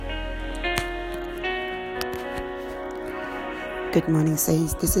Good morning,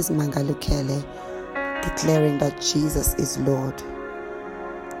 saints. This is Mangalukele declaring that Jesus is Lord.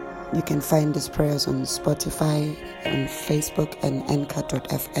 You can find these prayers on Spotify, on Facebook, and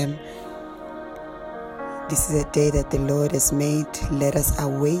Anchor.fm. This is a day that the Lord has made. Let us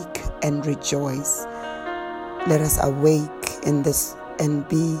awake and rejoice. Let us awake in this and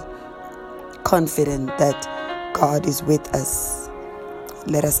be confident that God is with us.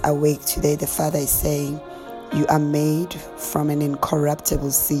 Let us awake today. The Father is saying, you are made from an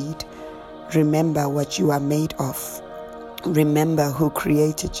incorruptible seed. Remember what you are made of. Remember who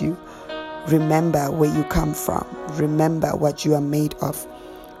created you. Remember where you come from. Remember what you are made of.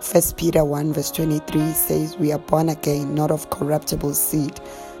 1 Peter 1 verse 23 says, we are born again, not of corruptible seed,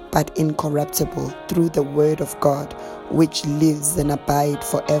 but incorruptible, through the word of God, which lives and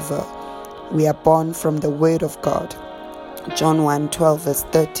abides forever. We are born from the word of God. John 1:12 verse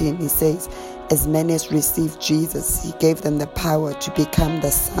 13, he says, as many as received Jesus, he gave them the power to become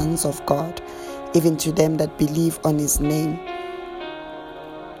the sons of God, even to them that believe on his name.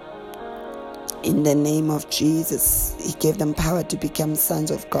 In the name of Jesus, he gave them power to become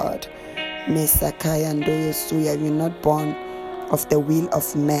sons of God. Mesakaya Ndoyosuya, you're not born of the will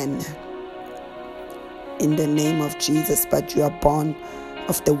of man, in the name of Jesus, but you are born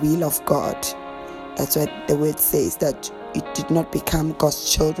of the will of God. That's what the word says, that you did not become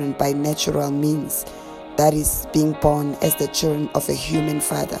God's children by natural means. That is being born as the children of a human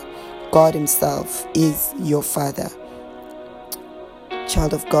father. God himself is your father.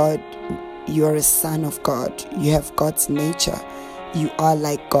 Child of God, you are a son of God. You have God's nature. You are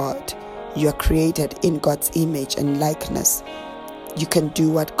like God. You are created in God's image and likeness. You can do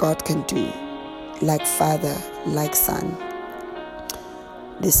what God can do, like Father, like Son.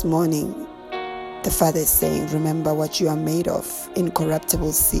 This morning, the Father is saying, remember what you are made of,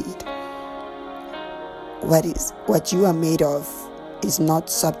 incorruptible seed. What you are made of is not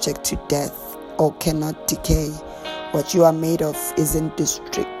subject to death or cannot decay. What you are made of is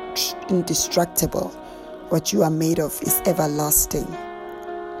indestructible. What you are made of is everlasting.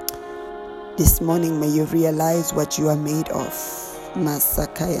 This morning, may you realize what you are made of.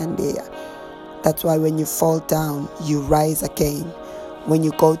 Masakayandeya. That's why when you fall down, you rise again. When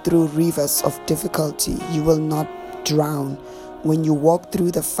you go through rivers of difficulty, you will not drown. When you walk through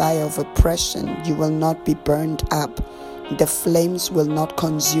the fire of oppression, you will not be burned up. The flames will not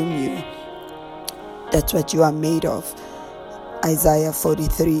consume you. That's what you are made of. Isaiah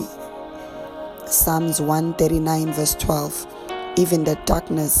 43, Psalms 139 verse 12. Even the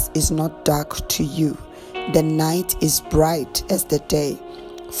darkness is not dark to you. The night is bright as the day,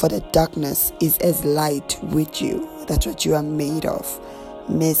 for the darkness is as light with you. That's what you are made of.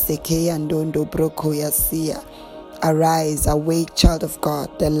 Arise, awake, child of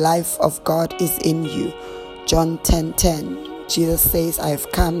God. The life of God is in you. John 10:10. Jesus says, I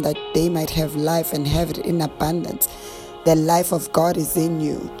have come that they might have life and have it in abundance. The life of God is in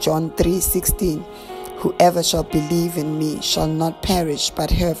you. John 3:16. Whoever shall believe in me shall not perish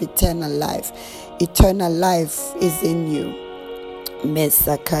but have eternal life. Eternal life is in you.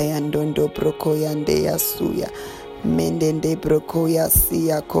 Mesakaya ndondo brokoya ndeya suya. Mendende brokoya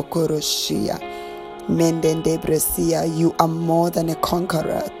siya kokoroshia. Mendende bresia. You are more than a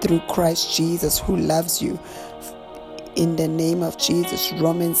conqueror through Christ Jesus who loves you. In the name of Jesus.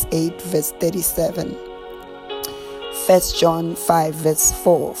 Romans 8 verse 37. 1 John 5 verse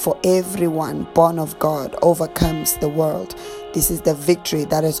 4. For everyone born of God overcomes the world. This is the victory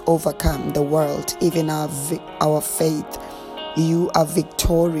that has overcome the world, even our faith. You are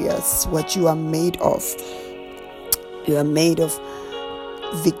victorious. What you are made of. You are made of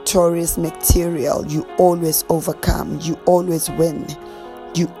victorious material. You always overcome. You always win.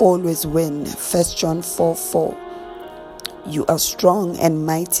 You always win. 1 John 4:4. You are strong and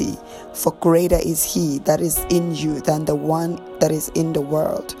mighty, for greater is he that is in you than the one that is in the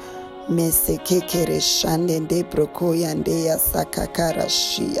world.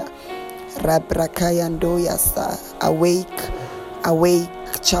 Awake,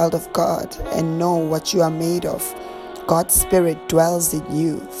 child of God, and know what you are made of. God's Spirit dwells in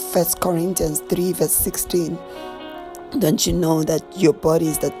you. 1 Corinthians 3 verse 16. Don't you know that your body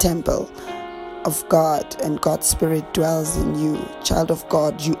is the temple of God and God's Spirit dwells in you? Child of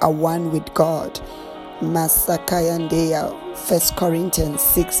God, you are one with God. Masakayandeya, 1 Corinthians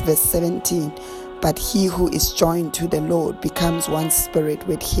 6 verse 17. But he who is joined to the Lord becomes one spirit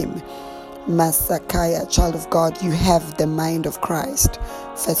with him. Masakaya, child of God, you have the mind of Christ.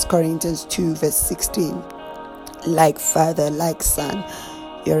 1 Corinthians 2 verse 16. Like Father, like Son,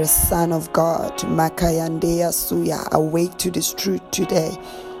 you're a son of God. Makayandeya Suya, awake to this truth today,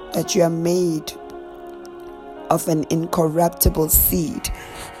 that you are made of an incorruptible seed.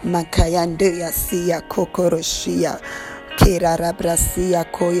 Makayandeya siya kokoroshia. Kerarabrasia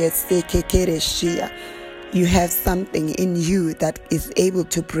koyeseke kereshia. You have something in you that is able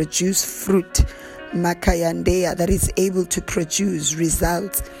to produce fruit. Makayandea, that is able to produce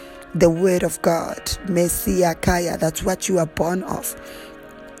results. The word of God. Mesia kaya, that's what you are born of.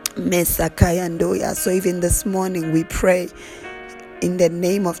 Mesakayandoya. So even this morning we pray in the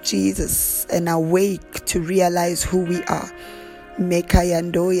name of Jesus and awake to realize who we are.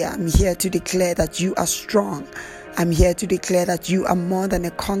 Mekayandoya. I'm here to declare that you are strong. I'm here to declare that you are more than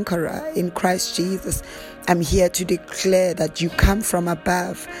a conqueror in Christ Jesus. I'm here to declare that you come from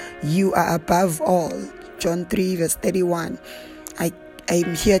above. You are above all. John 3 verse 31.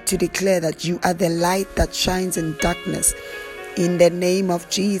 I'm here to declare that you are the light that shines in darkness. In the name of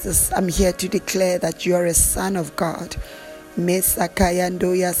Jesus, I'm here to declare that you are a son of God.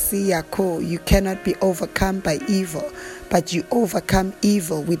 Mesakayandoya siyako. You cannot be overcome by evil, but you overcome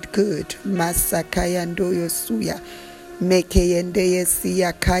evil with good. Masakayandoyo suya. Mekeyendeye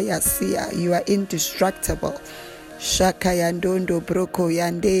siya kaya siya. You are indestructible. Shakayandondo broko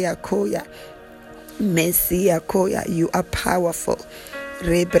yandeya koya. Mesia koya. You are powerful.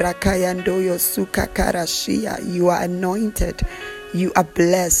 Rebrakayandoyo sukakarashia. You are anointed. You are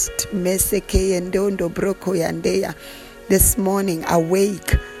blessed. Mesekeyendondo broko yandeya. This morning,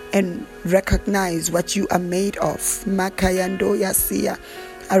 awake and recognize what you are made of. Makayandoya siya.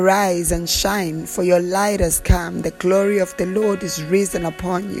 Arise and shine, for your light has come. The glory of the Lord is risen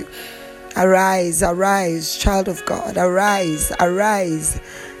upon you. Arise, arise, child of God. Arise, arise,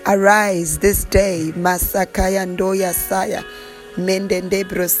 arise this day. Masakayandoya saya. Mendende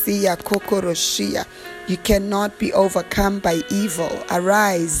brosia kokoroshia. You cannot be overcome by evil.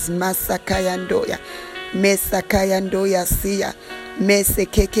 Arise, Masakayandoya. Mesakayandoya siya.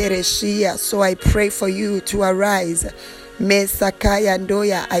 Mesekekereshia. So I pray for you to arise.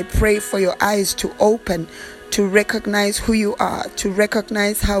 Mesakayandoya. I pray for your eyes to open, to recognize who you are, to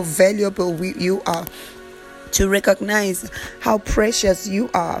recognize how valuable you are, to recognize how precious you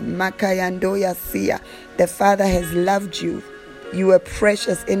are. Makayandoya siya. The Father has loved you. You are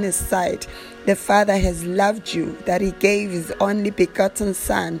precious in His sight. The Father has loved you, that He gave His only begotten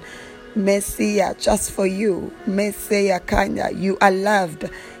Son, Messiah, just for you. Messiah Kanya, you are loved.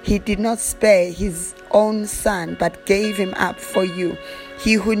 He did not spare His own Son, but gave Him up for you.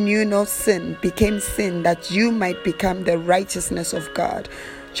 He who knew no sin became sin, that you might become the righteousness of God.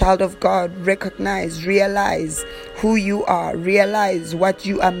 Child of God, recognize, realize who you are. Realize what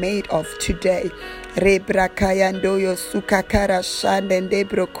you are made of today. Rebrakayandoyo sukakara shandende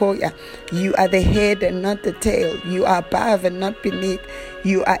brokoya. You are the head and not the tail. You are above and not beneath.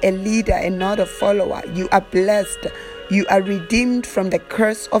 You are a leader and not a follower. You are blessed. You are redeemed from the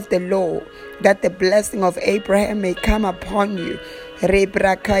curse of the law, that the blessing of Abraham may come upon you.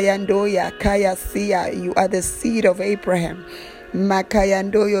 Rebrakayandoya kayasiya. You are the seed of Abraham.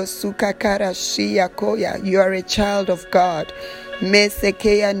 Makayandoyo sukakara shia koya. You are a child of God.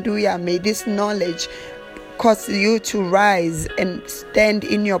 Mesekeyanduya. May this knowledge cause you to rise and stand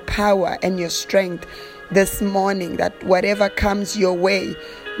in your power and your strength this morning, that whatever comes your way,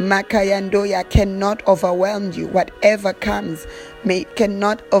 Makayandoya, cannot overwhelm you. Whatever comes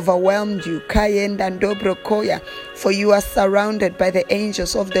cannot overwhelm you. Kayendandobrokoya. For you are surrounded by the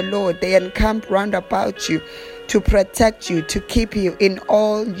angels of the Lord. They encamp round about you to protect you, to keep you in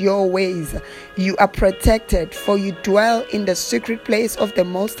all your ways. You are protected, for you dwell in the secret place of the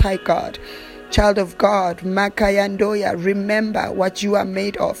Most High God. Child of God, Makayandoya, remember what you are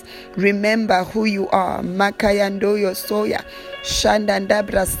made of. Remember who you are. Makayandoyo soya.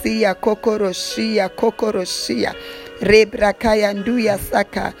 Shandandabrasia kokoroshia. Rebrakayanduya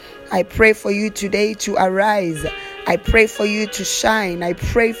saka. I pray for you today to arise. I pray for you to shine. I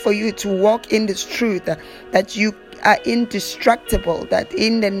pray for you to walk in this truth, that you are indestructible, that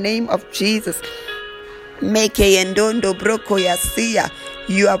in the name of Jesus, Mekeyendondo broko yasia.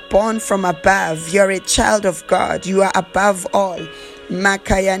 You are born from above. You are a child of God. You are above all.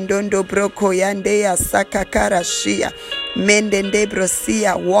 Makayandondo broko yandeya sakakara shia. Mendende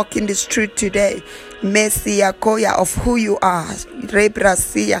brosia. Walk in this truth today. Mesia koya of who you are.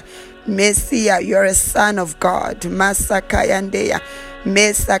 Rebrasia. Mesia, you are a son of God. Masakayandeya.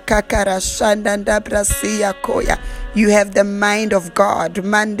 Mesakakara shandanda brasia koya. You have the mind of God.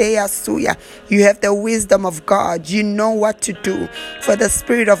 Mandeya Suya. You have the wisdom of God. You know what to do. For the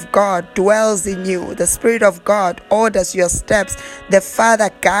Spirit of God dwells in you. The Spirit of God orders your steps. The Father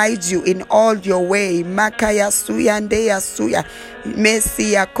guides you in all your way. Makaya Suya Ndeya Suya.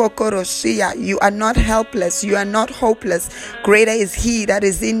 Mesia Kokoroshia. You are not helpless. You are not hopeless. Greater is He that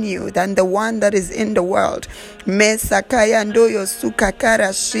is in you than the one that is in the world. Mesakaya Ndoyo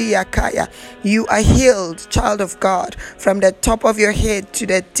Sukakara Shia Kaya. You are healed, child of God, from the top of your head to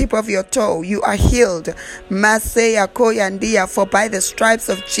the tip of your toe. You are healed. Maseya Koyandia. For by the stripes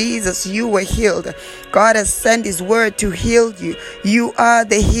of Jesus you were healed. God has sent His word to heal you. You are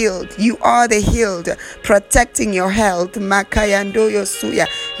the healed. You are the healed. Protecting your health. Makayandoyo Suya.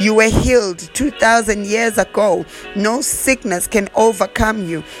 You were healed 2,000 years ago. No sickness can overcome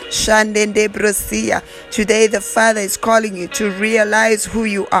you. Shandende Brosia. Today the Father is calling you to realize who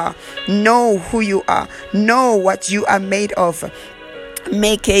you are. Know who you are. Know what you are made of.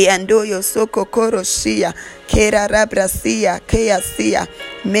 Meke andoyo soko koroshia, kera rabrasia, keasia,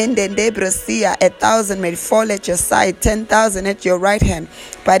 mendendebrosia. 1,000 may fall at your side, 10,000 at your right hand,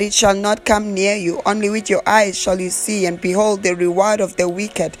 but it shall not come near you. Only with your eyes shall you see and behold the reward of the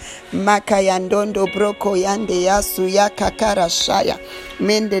wicked. Makayandondo broko yande yasu yakakarashaya,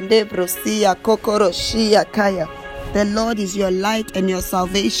 mendendebrosia kokoroshia kaya. The Lord is your light and your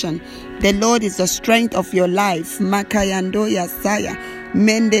salvation. The Lord is the strength of your life. Makayandoya saya.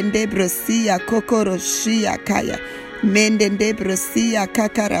 Mendendebrosia kokoroshia kaya. Mendendebrosia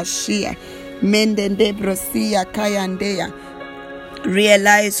kakarashia. Mendendebrosia kayandeya.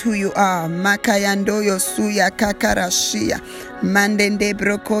 Realize who you are. Makayandoyo suya kakarashia.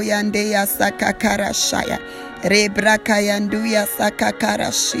 Mandendebrokoyandeya sakakarashaya. Rebrakayanduya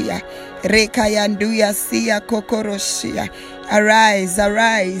sakakarashia. Rekayanduya siya kokoroshia. Arise,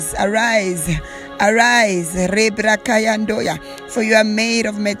 arise, arise, arise, Rebrakayandoya, for you are made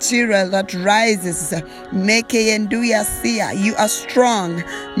of material that rises. Mekeyenduya siya, you are strong.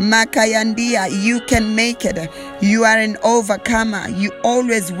 Makayandia, you can make it. You are an overcomer. You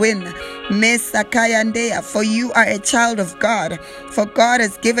always win. Mesakayandeya, for you are a child of God. For God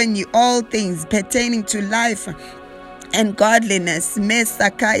has given you all things pertaining to life and godliness.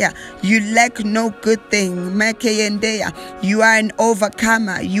 Mesakaya, you lack no good thing. Mekeyendeya, you are an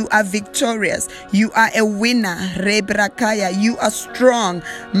overcomer. You are victorious. You are a winner. Rebrakaya, you are strong.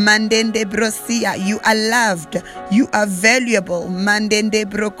 Mandende brosia, you are loved. You are valuable. Mandende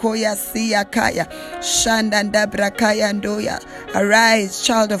brokoya siyakaya. Shandanda brakaya ndoya. Arise,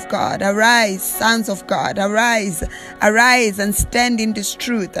 child of God. Arise, sons of God. Arise, arise and stand in this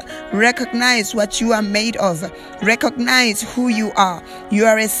truth. Recognize what you are made of. Recognize who you are. You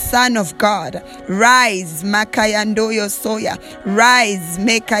are a son of God. Rise, Makayandoyo Soya. Rise,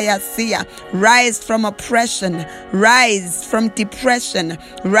 Mekayasia. Rise from oppression. Rise from depression.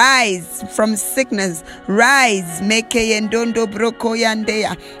 Rise from sickness. Rise, Mekeyendondo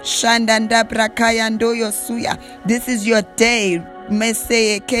Brokoyandeya. Shandanda Brakayandoyo Suya. This is your day. This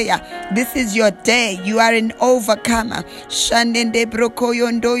is your day. You are an overcomer. Shandende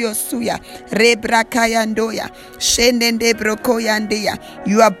brokoyondoyo suya. Rebrakayandoya. Shendende brokoyandeya.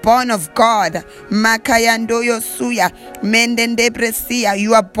 You are born of God. Makayandoyo suya. Mendende bresia.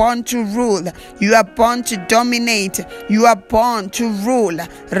 You are born to rule. You are born to dominate. You are born to rule.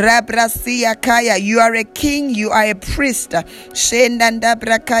 Rabrasia kaya. You are a king. You are a priest. Shendanda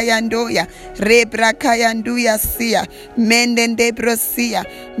brakayandoya. Rebrakayandoya siya. Mendende brosia.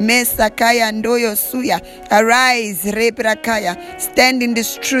 Mesakaya ndoyo suya. Arise, Rebrakaya. Stand in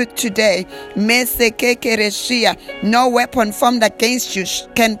this truth today. Mesekekereshia. No weapon formed against you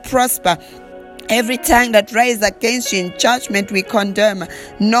can prosper. Every tongue that rises against you in judgment we condemn.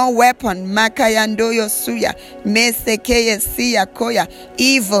 No weapon, Makayandoyo Suya, Mesekeye Siya Koya.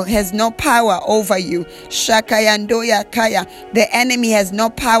 Evil has no power over you. Shakayandoya Kaya. The enemy has no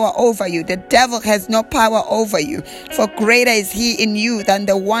power over you. The devil has no power over you. For greater is he in you than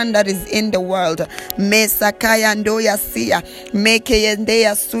the one that is in the world. Mesakayandoya Siya,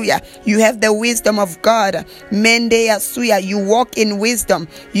 Mekeyendeya Suya. You have the wisdom of God. Mendeya Suya. You walk in wisdom.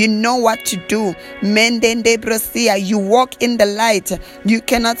 You know what to do. Mendende brosia, you walk in the light. You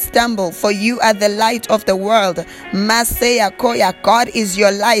cannot stumble, for you are the light of the world. Maseya koya, God is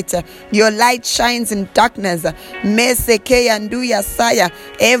your light. Your light shines in darkness. Mesekeya nduya saya,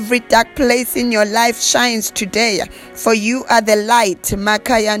 every dark place in your life shines today, for you are the light.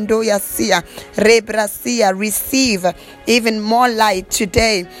 Makaya ndoya sia, rebrasia, receive even more light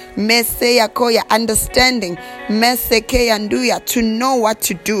today. Meseya koya, understanding. Mesekeya nduya, to know what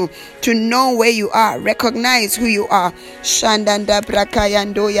to do, to know where you are, recognize who you are. Shandanda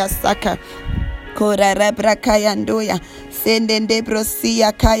brakayandoya saka. Kora Rabrakayandoya. Sendende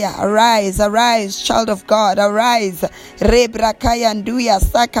brosia kaya. Arise, child of God, arise. Rebrakayanduya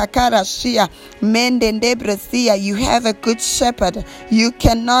sakakara shia. Mendende brosia. You have a good shepherd. You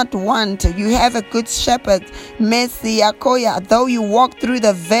cannot want. You have a good shepherd. Mesiakoya. Though you walk through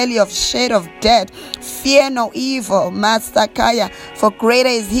the valley of shade of death, fear no evil. Masakaya. For greater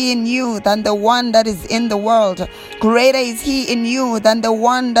is he in you than the one that is in the world. Greater is he in you than the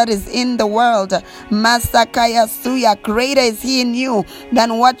one that is in the world. Masakaya suya. Greater is he in you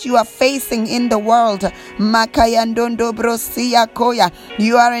than what you are facing in the world. Makayandondo brosia koya.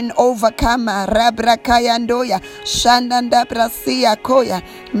 You are an overcomer. Rabrakayandoya. Shandanda brasia koya.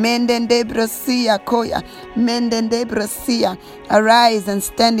 Mendende brosia koya. Mendende brosia. Arise and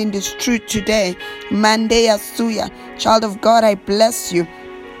stand in this truth today. Mandeya suya. Child of God, I bless you.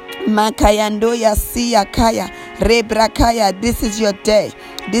 Makayandoya siya kaya. Rebrakaya. This is your day.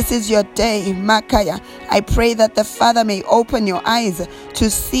 This is your day, Makaya. I pray that the Father may open your eyes to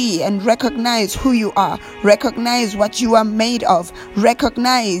see and recognize who you are. Recognize what you are made of.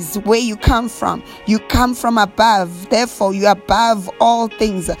 Recognize where you come from. You come from above. Therefore, you are above all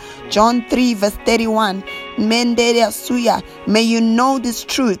things. John 3 verse 31. May you know this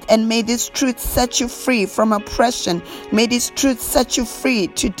truth, and may this truth set you free from oppression. May this truth set you free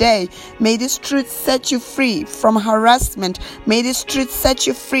today. May this truth set you free from harassment. May this truth set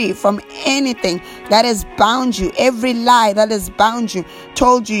you free from anything that has bound you, every lie that has bound you,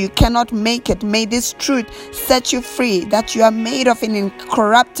 told you cannot make it. May this truth set you free, that you are made of an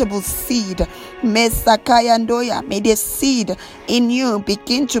incorruptible seed. May the seed in you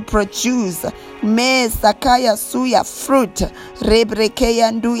begin to produce Sakaya Suya fruit.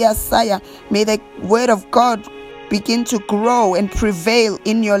 Rebrekeyanduya Saya. May the word of God begin to grow and prevail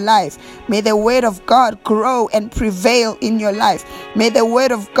in your life. May the word of God grow and prevail in your life. May the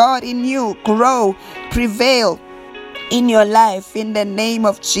word of God in you grow, prevail in your life, in the name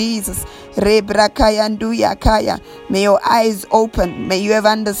of Jesus. Rebrakaya kaya. May your eyes open. May you have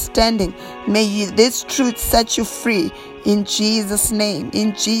understanding. May this truth set you free. In Jesus' name.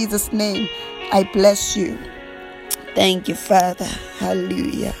 In Jesus' name. I bless you. Thank you, Father.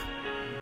 Hallelujah.